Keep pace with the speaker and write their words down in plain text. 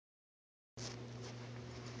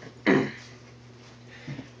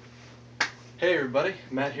Hey everybody,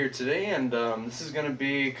 Matt here today, and this is going to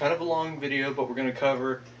be kind of a long video, but we're going to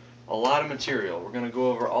cover a lot of material. We're going to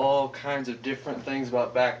go over all kinds of different things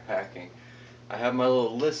about backpacking. I have my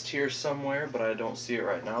little list here somewhere, but I don't see it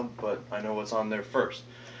right now, but I know what's on there first.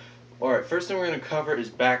 Alright, first thing we're going to cover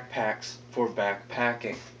is backpacks for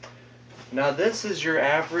backpacking. Now this is your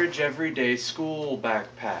average everyday school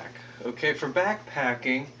backpack. Okay, for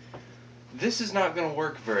backpacking, this is not going to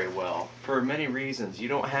work very well for many reasons. You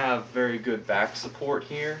don't have very good back support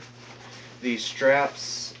here. These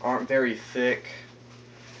straps aren't very thick,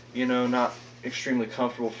 not extremely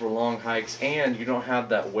comfortable for long hikes, and you don't have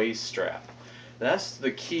that waist strap. That's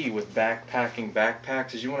the key with backpacking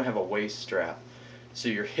backpacks, is you want to have a waist strap so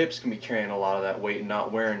your hips can be carrying a lot of that weight and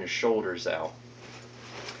not wearing your shoulders out.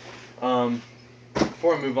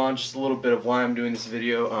 Before I move on, just a little bit of why I'm doing this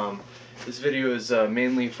video. This video is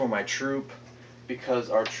mainly for my troop,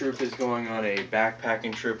 because our troop is going on a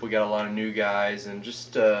backpacking trip. We got a lot of new guys, and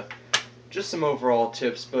just some overall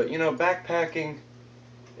tips. But backpacking,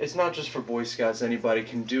 it's not just for Boy Scouts. Anybody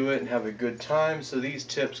can do it and have a good time. So these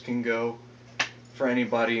tips can go for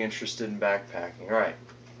anybody interested in backpacking. All right,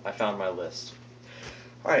 I found my list.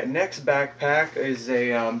 All right, next backpack is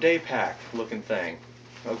a day pack looking thing.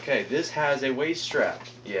 Okay, this has a waist strap.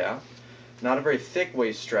 Yeah, not a very thick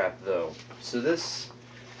waist strap though. So this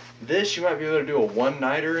you might be able to do a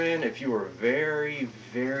one-nighter in if you were very,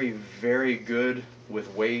 very, very good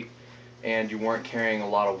with weight and you weren't carrying a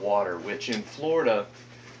lot of water, which in Florida,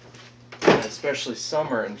 especially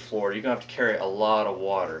summer in Florida, you're going to have to carry a lot of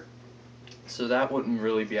water. So that wouldn't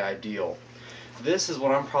really be ideal. This is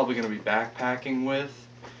what I'm probably going to be backpacking with.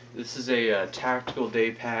 This is a tactical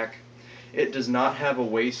day pack. It does not have a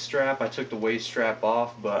waist strap. I took the waist strap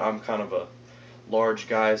off, but I'm kind of a large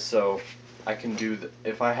guy, so I can do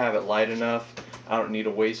if I have it light enough, I don't need a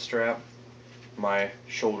waist strap. My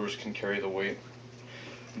shoulders can carry the weight.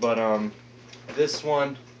 But this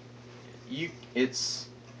one, you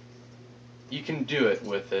can do it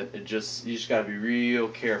with it. You just gotta be real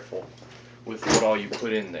careful with what all you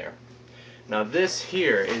put in there. Now this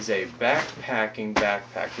here is a backpacking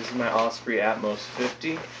backpack. This is my Osprey Atmos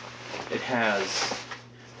 50. It has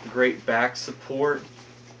great back support,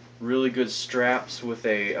 really good straps with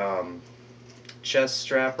a chest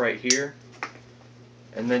strap right here,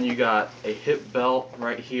 and then you got a hip belt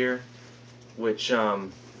right here, which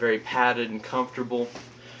very padded and comfortable.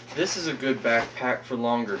 This is a good backpack for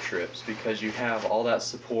longer trips because you have all that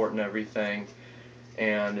support and everything,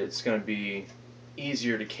 and it's going to be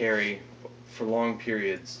easier to carry for long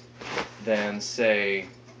periods than, say,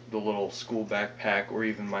 the little school backpack or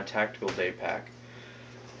even my tactical day pack.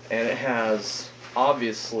 And it has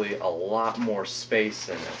obviously a lot more space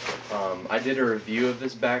in it. I did a review of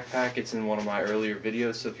this backpack. It's in one of my earlier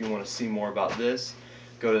videos, so if you want to see more about this,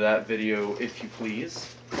 go to that video if you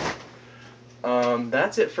please.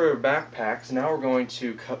 That's it for backpacks. Now we're going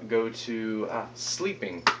to go to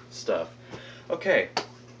sleeping stuff. Okay,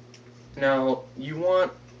 now you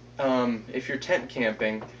want, if you're tent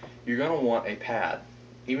camping, you're going to want a pad.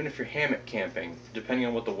 Even if you're hammock camping, depending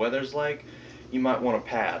on what the weather's like, you might want a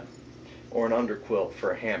pad or an underquilt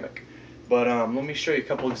for a hammock. But let me show you a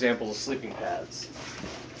couple examples of sleeping pads.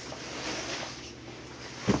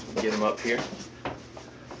 Get them up here.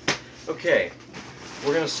 Okay,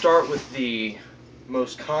 we're going to start with the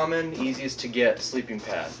most common, easiest to get sleeping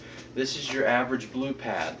pad. This is your average blue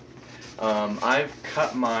pad. I've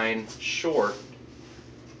cut mine short,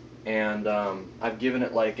 and I've given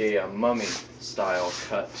it like a mummy style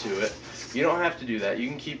cut to it. You don't have to do that. You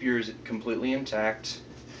can keep yours completely intact.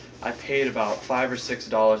 I paid about $5 or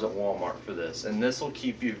 $6 at Walmart for this, and this will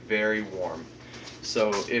keep you very warm.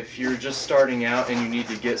 So if you're just starting out and you need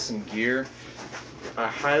to get some gear, I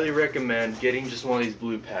highly recommend getting just one of these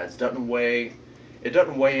blue pads. It doesn't weigh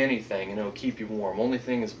anything, and it'll keep you warm. Only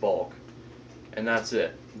thing is bulk, and that's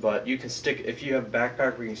it. But you can stick, if you have a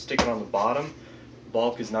backpack where you can stick it on the bottom,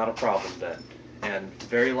 bulk is not a problem then. And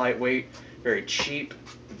very lightweight, very cheap,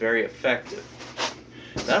 very effective.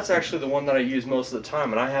 That's actually the one that I use most of the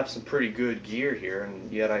time, and I have some pretty good gear here,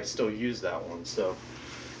 and yet I still use that one. So,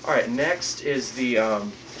 alright, next is the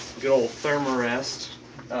good old Thermarest.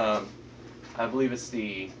 I believe it's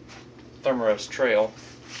the Thermarest Trail.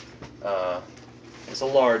 It's a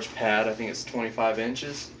large pad. I think it's 25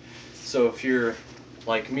 inches. So if you're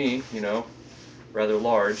like me, rather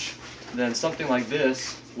large, then something like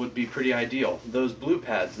this would be pretty ideal. Those blue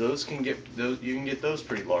pads, you can get those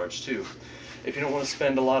pretty large too. If you don't want to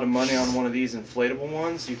spend a lot of money on one of these inflatable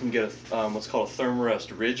ones, you can get what's called a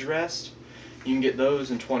Thermarest Ridge Rest. You can get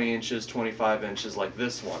those in 20 inches, 25 inches like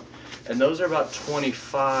this one. And those are about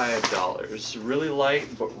 $25. Really light,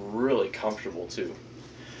 but really comfortable too.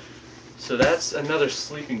 So that's another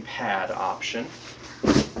sleeping pad option.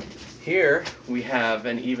 Here we have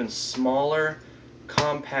an even smaller,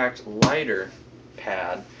 compact, lighter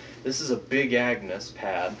pad. This is a Big Agnes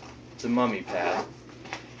pad. It's a mummy pad.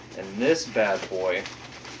 And this bad boy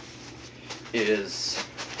is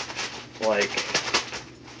like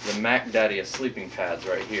the Mac Daddy of sleeping pads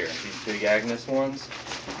right here. These Big Agnes ones.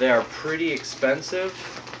 They are pretty expensive,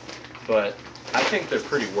 but I think they're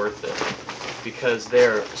pretty worth it because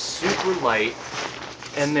they're super light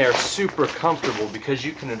and they're super comfortable because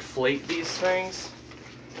you can inflate these things.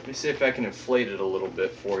 Let me see if I can inflate it a little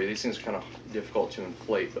bit for you. These things are kind of difficult to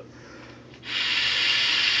inflate, but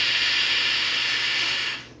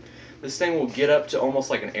this thing will get up to almost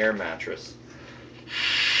like an air mattress.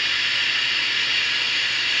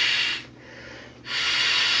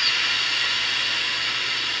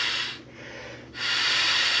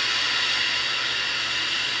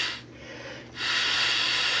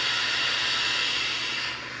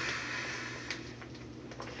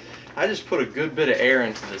 I just put a good bit of air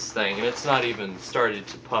into this thing, and it's not even started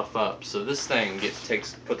to puff up. So this thing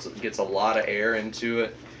gets a lot of air into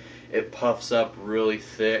it. It puffs up really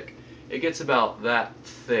thick. It gets about that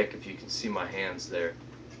thick, if you can see my hands there.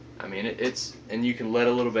 I mean, and you can let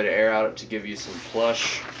a little bit of air out to give you some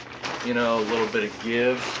plush, you know, a little bit of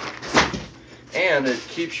give, and it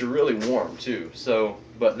keeps you really warm too. So,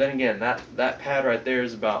 but then again, that pad right there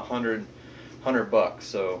is about 100 bucks.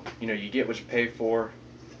 So, you know, you get what you pay for.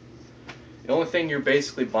 The only thing you're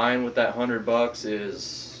basically buying with that 100 bucks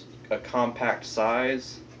is a compact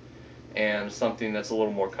size and something that's a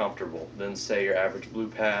little more comfortable than, say, your average Blue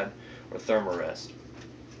Pad or Thermarest.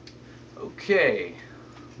 Okay,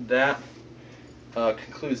 that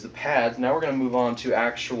concludes the pads. Now we're going to move on to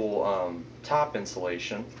actual top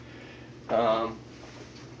insulation.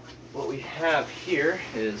 What we have here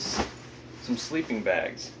is some sleeping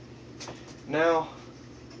bags. Now,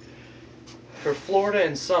 for Florida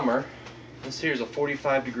in summer, this here is a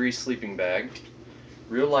 45-degree sleeping bag.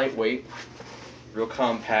 Real lightweight, real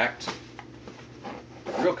compact,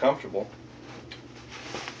 real comfortable.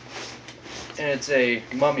 And it's a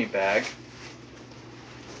mummy bag.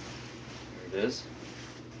 There it is.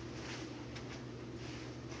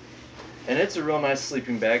 And it's a real nice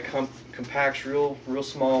sleeping bag. Compacts real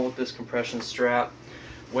small with this compression strap.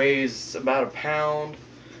 Weighs about a pound,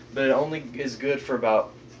 but it only is good for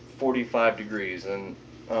about 45 degrees. And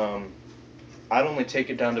I'd only take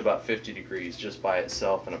it down to about 50 degrees just by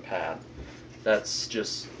itself in a pad. That's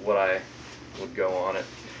just what I would go on it.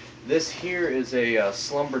 This here is a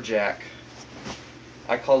Slumberjack.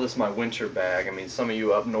 I call this my winter bag. I mean, some of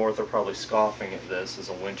you up north are probably scoffing at this as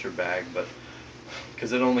a winter bag, but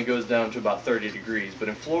because it only goes down to about 30 degrees. But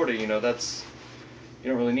in Florida, you know, you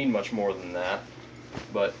don't really need much more than that.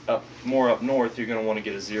 But more up north, you're going to want to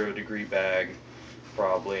get a 0-degree bag,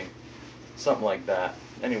 probably. Something like that.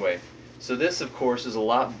 Anyway, so this, of course, is a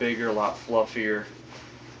lot bigger, a lot fluffier.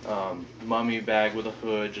 Mummy bag with a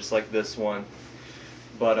hood, just like this one.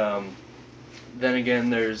 But then again,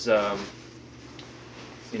 there's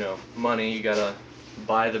you know, money. You gotta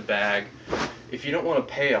buy the bag. If you don't want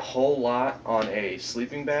to pay a whole lot on a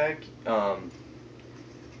sleeping bag,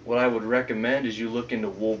 what I would recommend is you look into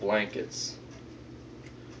wool blankets.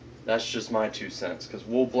 That's just my 2 cents, because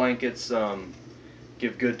wool blankets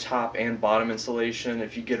give good top and bottom insulation.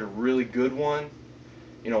 If you get a really good one,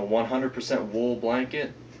 you know, 100% wool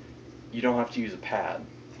blanket, you don't have to use a pad.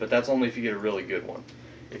 But that's only if you get a really good one.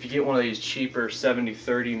 If you get one of these cheaper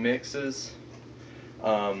 70-30 mixes,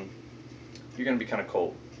 you're going to be kind of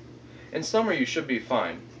cold. In summer you should be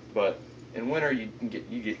fine, but in winter you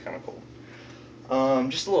get kind of cold.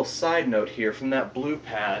 Just a little side note here from that blue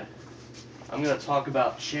pad. I'm going to talk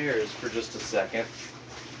about chairs for just a second.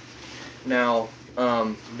 Now,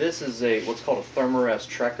 this is what's called a Thermarest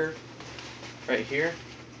Trekker right here,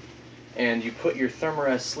 and you put your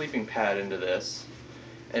Thermarest sleeping pad into this,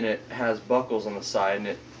 and it has buckles on the side, and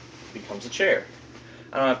it becomes a chair.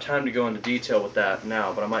 I don't have time to go into detail with that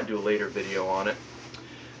now, but I might do a later video on it.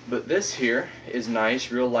 But this here is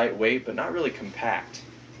nice, real lightweight, but not really compact.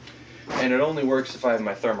 And it only works if I have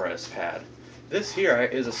my Thermarest pad. This here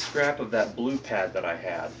is a scrap of that blue pad that I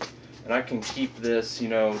had. And I can keep this, you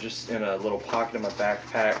know, just in a little pocket of my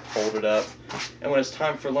backpack, fold it up. And when it's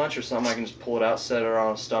time for lunch or something, I can just pull it out, set it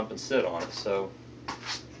on a stump, and sit on it. So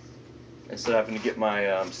instead of having to get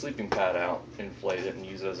my sleeping pad out, inflate it, and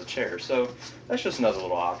use it as a chair. So that's just another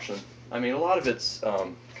little option. I mean, a lot of it's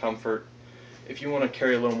comfort. If you want to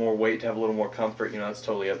carry a little more weight to have a little more comfort, you know, that's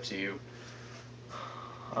totally up to you.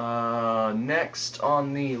 Next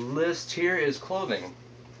on the list here is clothing.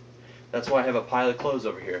 That's why I have a pile of clothes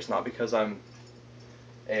over here. It's not because I'm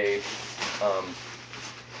it's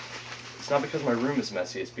not because my room is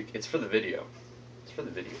messy. It's for the video. It's for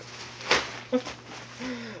the video.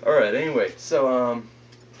 All right. Anyway, so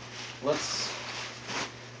let's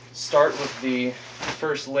start with the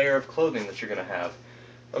first layer of clothing that you're gonna have.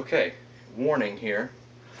 Okay. Warning here.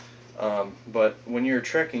 But when you're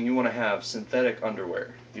trekking, you want to have synthetic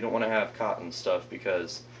underwear. You don't want to have cotton stuff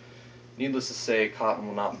because, needless to say, cotton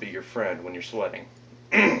will not be your friend when you're sweating.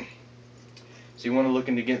 So you want to look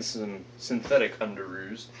into getting some synthetic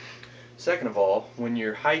underoos. Second of all, when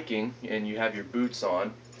you're hiking and you have your boots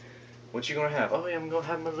on, what you gonna have? Oh yeah, I'm gonna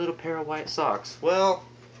have my little pair of white socks. Well,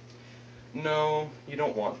 no, you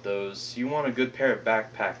don't want those. You want a good pair of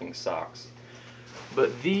backpacking socks.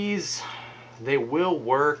 But these, they will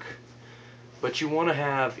work. But you want to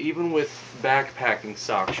have, even with backpacking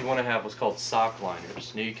socks, you want to have what's called sock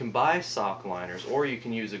liners. Now you can buy sock liners, or you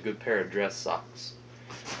can use a good pair of dress socks.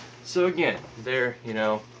 So again, there,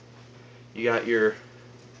 you got your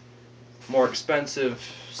more expensive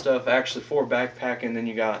stuff actually for backpacking, then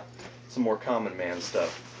you got some more common man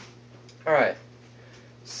stuff. Alright,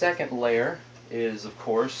 second layer is, of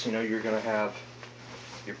course, you're going to have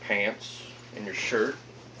your pants and your shirt.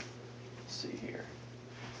 Let's see here.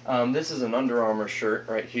 This is an Under Armour shirt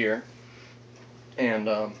right here, and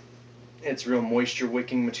it's real moisture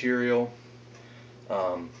wicking material,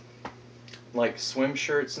 like swim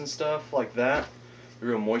shirts and stuff like that,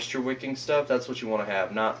 real moisture wicking stuff. That's what you want to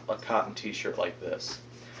have, not a cotton t-shirt like this.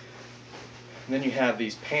 And then you have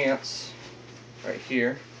these pants right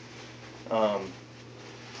here, and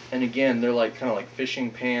again, they're kind of like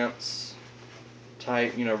fishing pants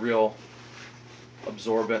type, real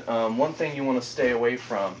absorbent. One thing you want to stay away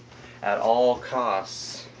from at all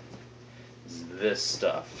costs is this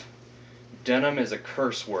stuff. Denim is a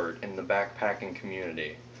curse word in the backpacking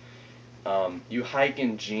community. You hike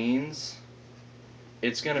in jeans,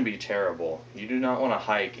 it's going to be terrible. You do not want to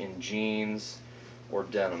hike in jeans or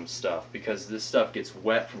denim stuff because this stuff gets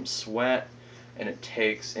wet from sweat and it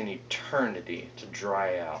takes an eternity to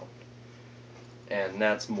dry out. And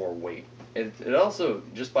that's more weight. It also,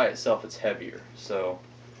 just by itself, it's heavier. So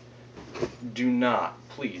do not,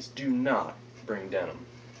 please do not bring denim.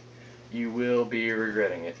 You will be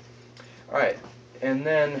regretting it. Alright, and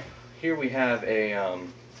then here we have a, I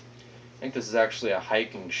think this is actually a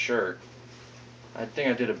hiking shirt. I think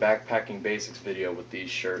I did a backpacking basics video with these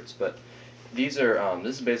shirts, but these are,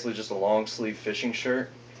 this is basically just a long sleeve fishing shirt.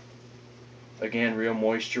 Again, real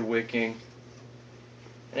moisture wicking.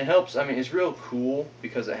 And it helps, it's real cool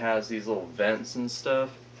because it has these little vents and stuff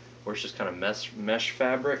where it's just kind of mesh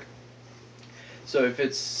fabric. So if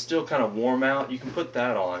it's still kind of warm out, you can put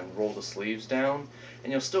that on, roll the sleeves down,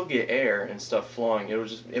 and you'll still get air and stuff flowing.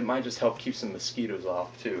 It might just help keep some mosquitoes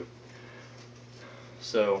off too.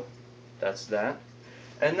 So that's that.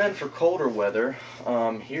 And then for colder weather,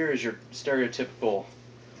 here is your stereotypical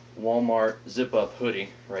Walmart zip-up hoodie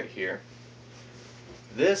right here.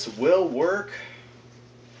 This will work,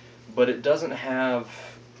 but it doesn't have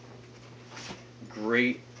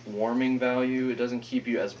great warming value. It doesn't keep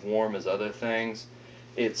you as warm as other things.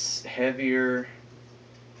 It's heavier.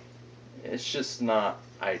 It's just not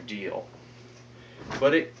ideal.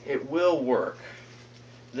 But it will work.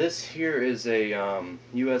 This here is a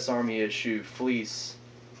U.S. Army issue fleece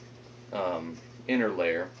inner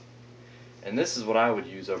layer. And this is what I would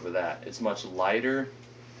use over that. It's much lighter,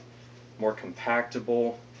 more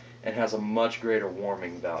compactable, and has a much greater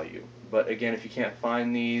warming value. But again, if you can't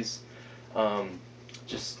find these,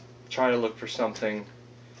 just try to look for something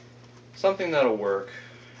that'll work.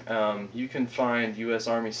 You can find U.S.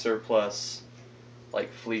 Army surplus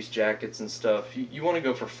like fleece jackets and stuff. You want to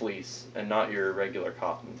go for fleece and not your regular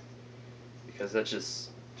cotton, because it's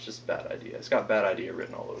just bad idea. It's got bad idea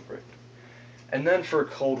written all over it. And then for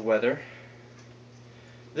cold weather,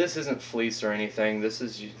 this isn't fleece or anything. This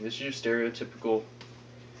is your stereotypical,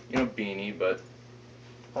 beanie, but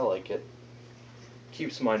I like it.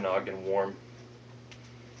 Keeps my noggin warm.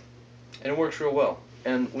 And it works real well.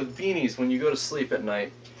 And with beanies, when you go to sleep at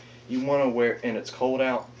night, you want to wear, and it's cold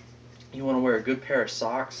out, you want to wear a good pair of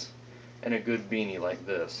socks and a good beanie like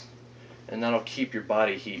this. And that'll keep your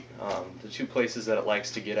body heat. The two places that it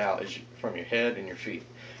likes to get out is from your head and your feet.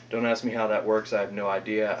 Don't ask me how that works. I have no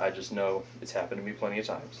idea. I just know it's happened to me plenty of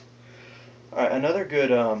times. Alright, another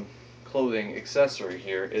good clothing accessory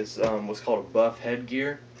here is what's called a buff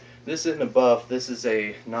headgear. This isn't a buff. This is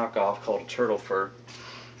a knockoff called a turtle fur.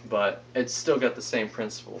 But it's still got the same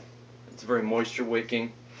principle. It's very moisture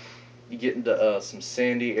wicking. you get into some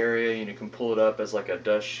sandy area, you can pull it up as like a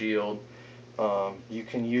dust shield. You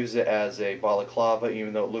can use it as a balaclava,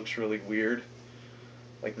 even though it looks really weird,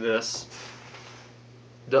 like this.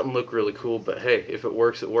 Doesn't look really cool, but hey, if it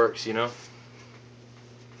works, it works, you know?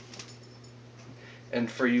 And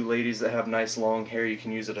for you ladies that have nice long hair, you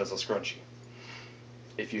can use it as a scrunchie,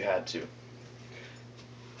 if you had to.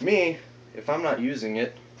 Me, if I'm not using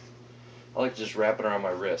it, I like to just wrap it around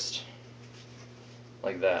my wrist,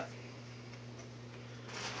 like that.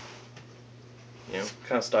 You know,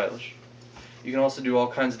 kind of stylish. You can also do all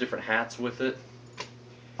kinds of different hats with it.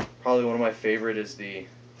 Probably one of my favorite is it's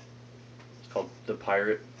called the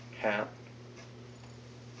pirate hat.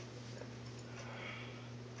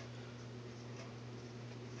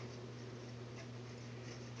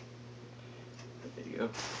 There you go.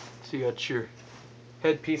 So you got your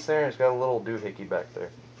headpiece there, and it's got a little doohickey back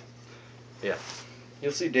there. Yeah.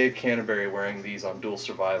 You'll see Dave Canterbury wearing these on Dual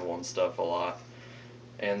Survival and stuff a lot.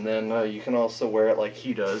 And then you can also wear it like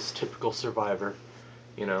he does, typical Survivor.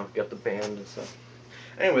 You know, got the band and stuff.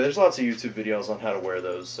 Anyway, there's lots of YouTube videos on how to wear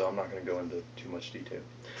those, so I'm not going to go into too much detail.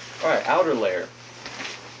 Alright, outer layer.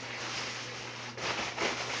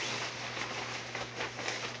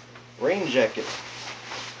 Rain jacket.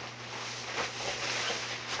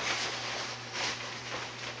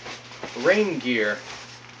 Rain gear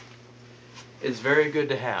is very good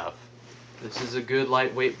to have. This is a good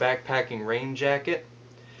lightweight backpacking rain jacket.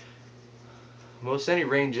 Most any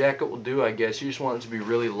rain jacket will do, I guess. You just want it to be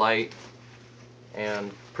really light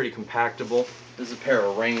and pretty compactable. This is a pair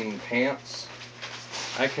of rain pants.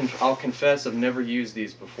 I'll confess I've never used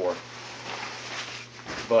these before.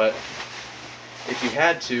 But if you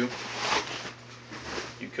had to,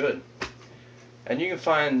 you could. And you can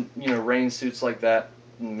find, you know, rain suits like that,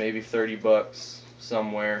 maybe 30 bucks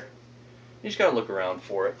somewhere. You just gotta look around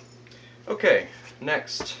for it. Okay,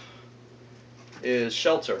 next is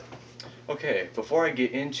shelter. Okay, before I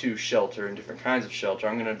get into shelter and different kinds of shelter,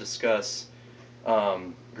 I'm going to discuss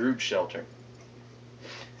group shelter.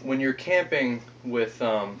 When you're camping with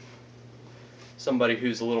somebody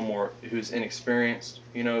who's who's inexperienced,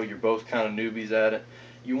 you know, you're both kind of newbies at it.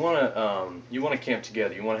 You want to camp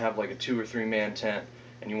together. You want to have like a 2 or 3 man tent,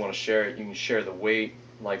 and you want to share it. You can share the weight.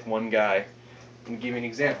 Like one guy. Let me give you an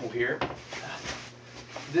example here.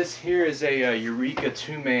 This here is a Eureka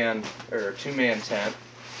 2-man tent.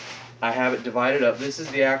 I have it divided up. This is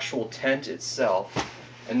the actual tent itself,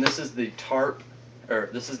 and this is the tarp, or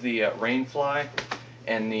this is the rain fly,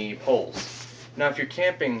 and the poles. Now, if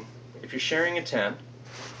you're sharing a tent,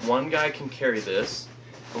 one guy can carry this,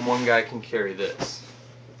 and one guy can carry this,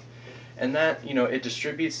 and that, you know, it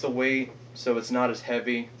distributes the weight, so it's not as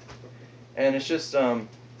heavy, and it's just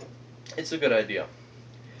it's a good idea.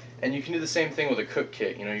 And you can do the same thing with a cook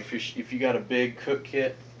kit. You know, if you got a big cook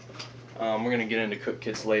kit. We're going to get into cook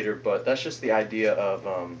kits later, but that's just the idea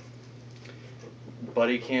of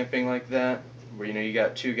buddy camping like that, where, you know, you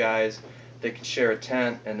got 2 guys, they can share a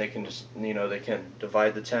tent, and they can just, you know, they can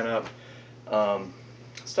divide the tent up,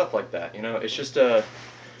 stuff like that. You know, it's just a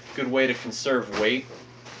good way to conserve weight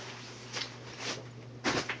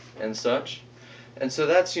and such. And so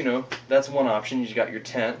that's, you know, that's one option. You got your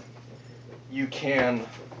tent. You can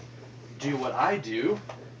do what I do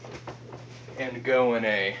and go in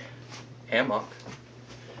a hammock.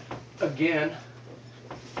 Again,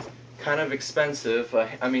 kind of expensive.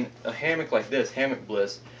 I mean, a hammock like this, Hammock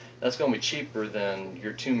Bliss, that's going to be cheaper than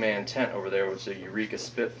your 2-man tent over there, which is a Eureka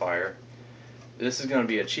Spitfire. This is going to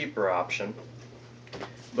be a cheaper option.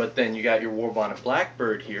 But then you got your Warbonnet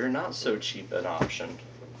Blackbird here, not so cheap an option.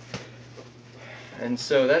 And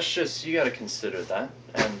so that's just, you got to consider that.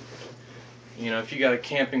 And, you know, if you got a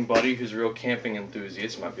camping buddy who's a real camping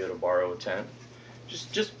enthusiast, you might be able to borrow a tent.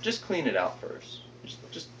 Just clean it out first.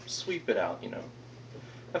 Just sweep it out, you know.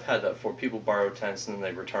 I've had that before. People borrow tents and then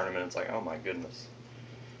they return them and it's like, oh my goodness.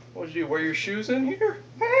 What did you wear your shoes in here?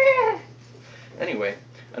 Anyway,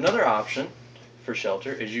 another option for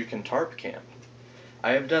shelter is you can tarp camp.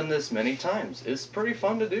 I have done this many times. It's pretty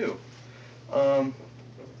fun to do.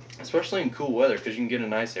 Especially in cool weather because you can get a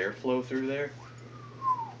nice airflow through there.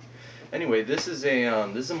 Anyway, this is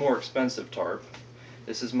a more expensive tarp.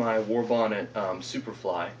 This is my Warbonnet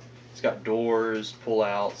Superfly. It's got doors,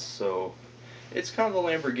 pull-outs, so it's kind of the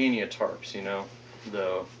Lamborghini of tarps, you know,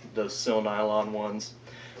 those Sil nylon ones.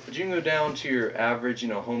 But you can go down to your average, you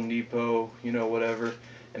know, Home Depot, you know, whatever,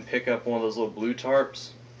 and pick up one of those little blue tarps.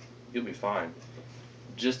 You'll be fine.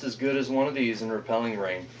 Just as good as one of these in repelling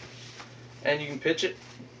rain. And you can pitch it,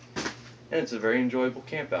 and it's a very enjoyable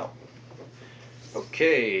camp out.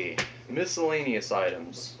 Okay, miscellaneous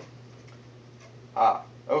items.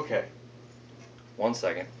 Okay. 1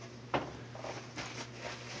 second.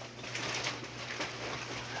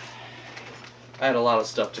 I had a lot of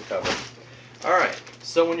stuff to cover. Alright,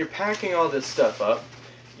 so when you're packing all this stuff up,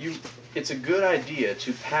 it's a good idea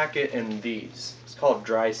to pack it in these. It's called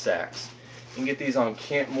dry sacks. You can get these on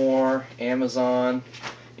Campmore, Amazon.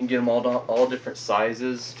 You can get them all different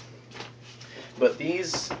sizes. But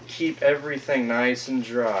these keep everything nice and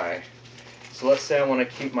dry. So let's say I want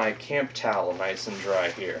to keep my camp towel nice and dry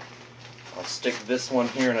here. I'll stick this one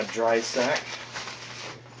here in a dry sack.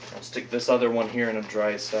 I'll stick this other one here in a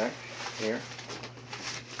dry sack here.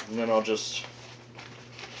 And then I'll just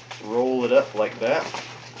roll it up like that.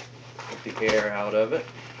 Get the air out of it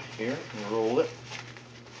here and roll it.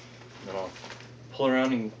 And then I'll pull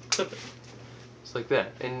around and clip it. Just like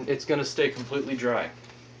that. And it's going to stay completely dry.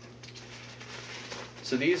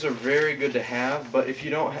 So these are very good to have, but if you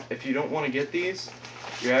don't want to get these,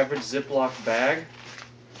 your average Ziploc bag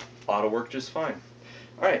ought to work just fine.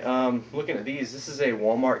 Alright, looking at these, this is a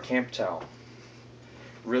Walmart camp towel.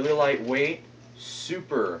 Really lightweight,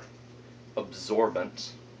 super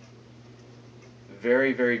absorbent.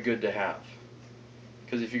 Very, very good to have.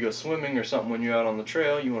 Because if you go swimming or something when you're out on the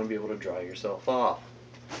trail, you want to be able to dry yourself off.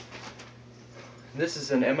 This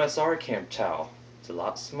is an MSR camp towel. It's a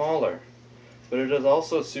lot smaller, but it is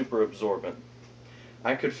also super absorbent.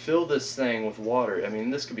 I could fill this thing with water. I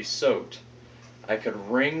mean, this could be soaked. I could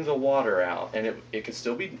wring the water out, and it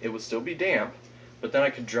would still be damp, but then I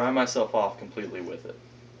could dry myself off completely with it.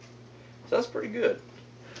 So that's pretty good.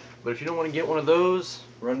 But if you don't want to get one of those,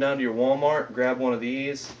 run down to your Walmart, grab one of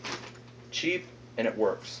these. Cheap, and it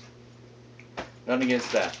works. Nothing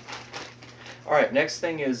against that. Alright, next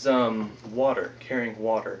thing is water, carrying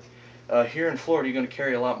water. Here in Florida, you're going to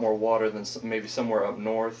carry a lot more water than maybe somewhere up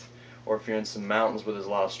north, or if you're in some mountains where there's a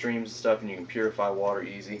lot of streams and stuff and you can purify water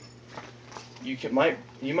easy. You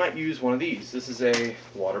might use one of these. This is a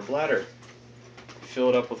water bladder. You fill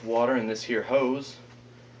it up with water, and this here hose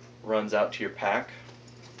runs out to your pack.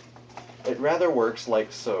 It rather works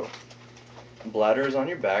like so. Bladder is on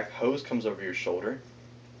your back, hose comes over your shoulder,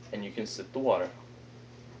 and you can sip the water.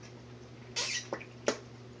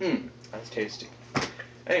 That's tasty.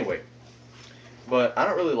 Anyway, but I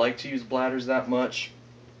don't really like to use bladders that much.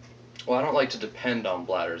 Well, I don't like to depend on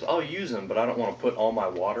bladders. I'll use them, but I don't want to put all my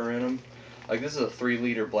water in them. Like, this is a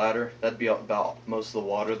 3-liter bladder. That'd be about most of the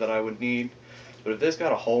water that I would need. But if this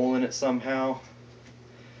got a hole in it somehow,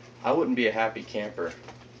 I wouldn't be a happy camper.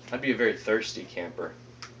 I'd be a very thirsty camper.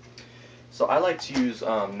 So I like to use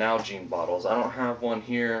Nalgene bottles. I don't have one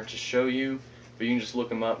here to show you, but you can just look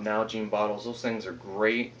them up, Nalgene bottles. Those things are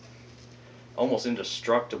great, almost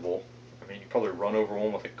indestructible. I mean, you probably run over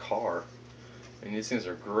one with a car. I mean, these things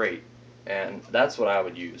are great, and that's what I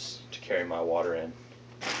would use to carry my water in.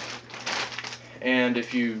 And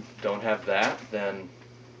if you don't have that, then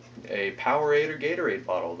a Powerade or Gatorade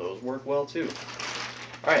bottle, those work well too.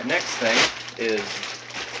 Alright, next thing is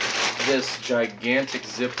this gigantic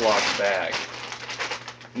Ziploc bag.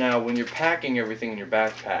 Now, when you're packing everything in your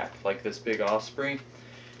backpack, like this big Osprey,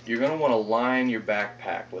 you're going to want to line your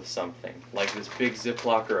backpack with something, like this big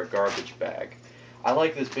Ziploc or a garbage bag. I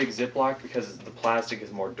like this big Ziploc because the plastic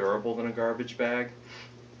is more durable than a garbage bag,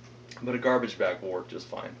 but a garbage bag will work just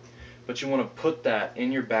fine. But you want to put that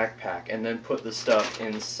in your backpack and then put the stuff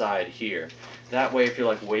inside here. That way, if you're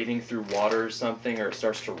like wading through water or something, or it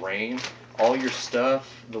starts to rain, all your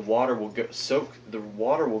stuff, the water will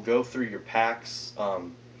go through your pack's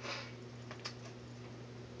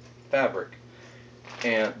fabric.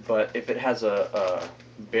 But if it has a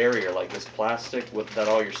barrier like this plastic that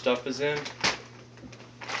all your stuff is in,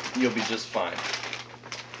 you'll be just fine.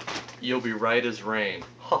 You'll be right as rain.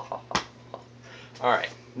 Alright,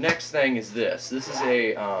 next thing is this. This is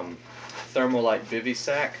a Thermolite bivy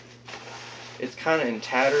sack. It's kind of in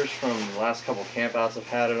tatters from the last couple campouts I've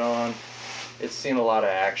had it on. It's seen a lot of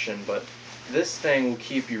action, but this thing will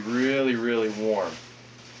keep you really, really warm.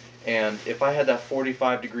 And if I had that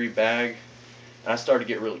 45-degree bag and I started to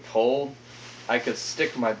get really cold, I could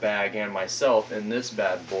stick my bag and myself in this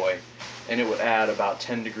bad boy, and it would add about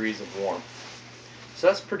 10 degrees of warmth. So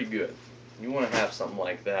that's pretty good. You want to have something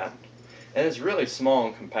like that. And it's really small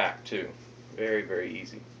and compact too. Very, very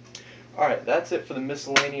easy. Alright, that's it for the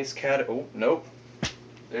miscellaneous oh, nope.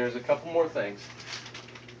 There's a couple more things.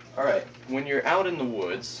 Alright, when you're out in the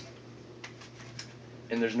woods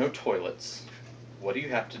and there's no toilets, what do you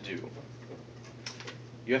have to do?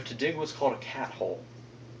 You have to dig what's called a cat hole.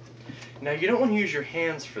 Now, you don't want to use your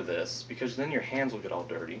hands for this, because then your hands will get all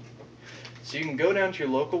dirty. So you can go down to your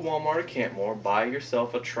local Walmart or Campmore, buy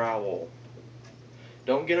yourself a trowel.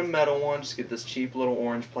 Don't get a metal one, just get this cheap little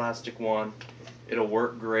orange plastic one. It'll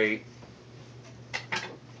work great.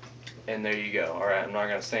 And there you go. Alright, I'm not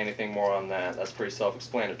going to say anything more on that. That's pretty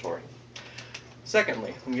self-explanatory.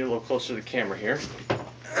 Secondly, let me get a little closer to the camera here.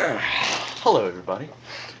 Hello, everybody.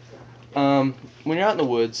 When you're out in the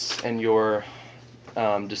woods and you're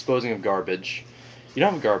disposing of garbage, you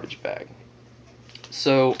don't have a garbage bag.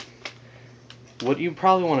 So what you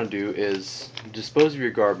probably want to do is dispose of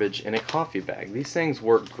your garbage in a coffee bag. These things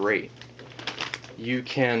work great. You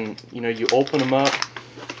can, you open them up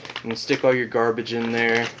and stick all your garbage in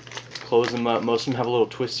there, close them up. Most of them have a little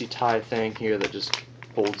twisty tie thing here that just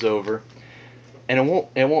folds over. And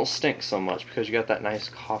it won't stink so much because you got that nice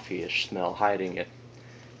coffee-ish smell hiding it.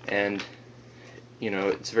 And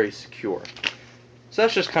it's very secure. So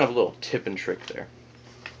that's just kind of a little tip and trick there.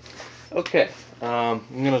 Okay, I'm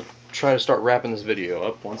gonna try to start wrapping this video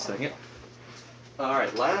up. 1 second.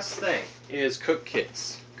 Alright, last thing is cook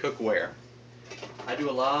kits, cookware. I do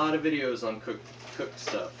a lot of videos on cook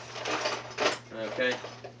stuff. Okay?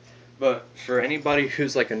 But for anybody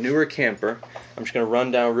who's like a newer camper, I'm just gonna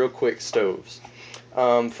run down real quick stoves.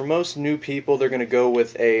 For most new people, they're gonna go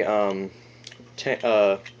with a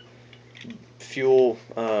fuel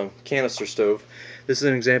canister stove. This is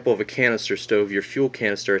an example of a canister stove. Your fuel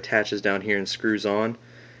canister attaches down here and screws on,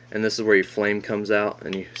 and this is where your flame comes out,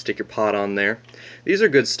 and you stick your pot on there. These are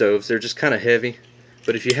good stoves. They're just kind of heavy,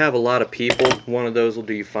 but if you have a lot of people, one of those will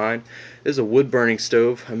do you fine. This is a wood burning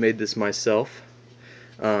stove. I made this myself.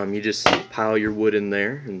 You just pile your wood in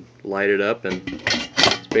there and light it up, and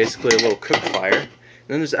it's basically a little cook fire.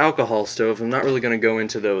 And then there's alcohol stove. I'm not really going to go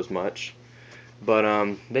into those much. But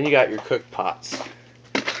then you got your cook pots.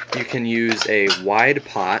 You can use a wide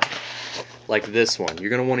pot like this one. You're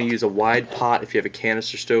going to want to use a wide pot if you have a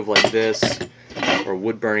canister stove like this or a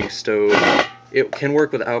wood burning stove. It can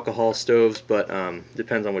work with alcohol stoves, but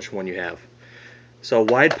depends on which one you have. So a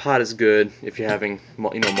wide pot is good if you're having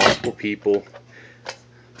multiple people,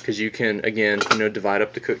 because you can again divide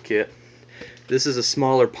up the cook kit. This is a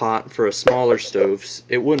smaller pot for a smaller stove.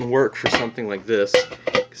 It wouldn't work for something like this.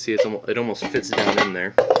 See, it almost fits down in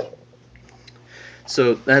there.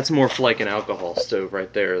 So that's more for like an alcohol stove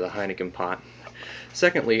right there, the Heineken pot.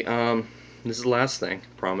 Secondly, this is the last thing,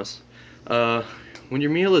 promise. When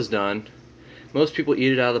your meal is done, most people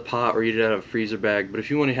eat it out of the pot or eat it out of a freezer bag, but if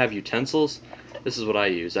you want to have utensils, this is what I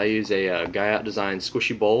use. I use a Guyot Design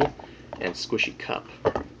squishy bowl and squishy cup.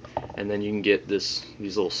 And then you can get these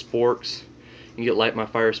little sporks. You can get Light My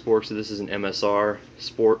Fire sporks. So this is an MSR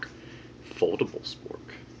spork, foldable spork.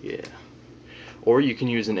 Yeah. Or you can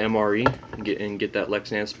use an MRE and get that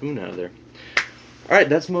Lexan spoon out of there. Alright,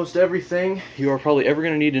 that's most everything you are probably ever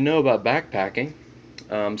going to need to know about backpacking.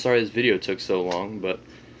 Sorry this video took so long, but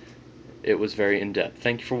it was very in-depth.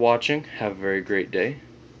 Thank you for watching. Have a very great day.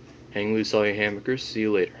 Hang loose all your hammockers. See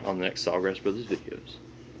you later on the next Sawgrass Brothers videos.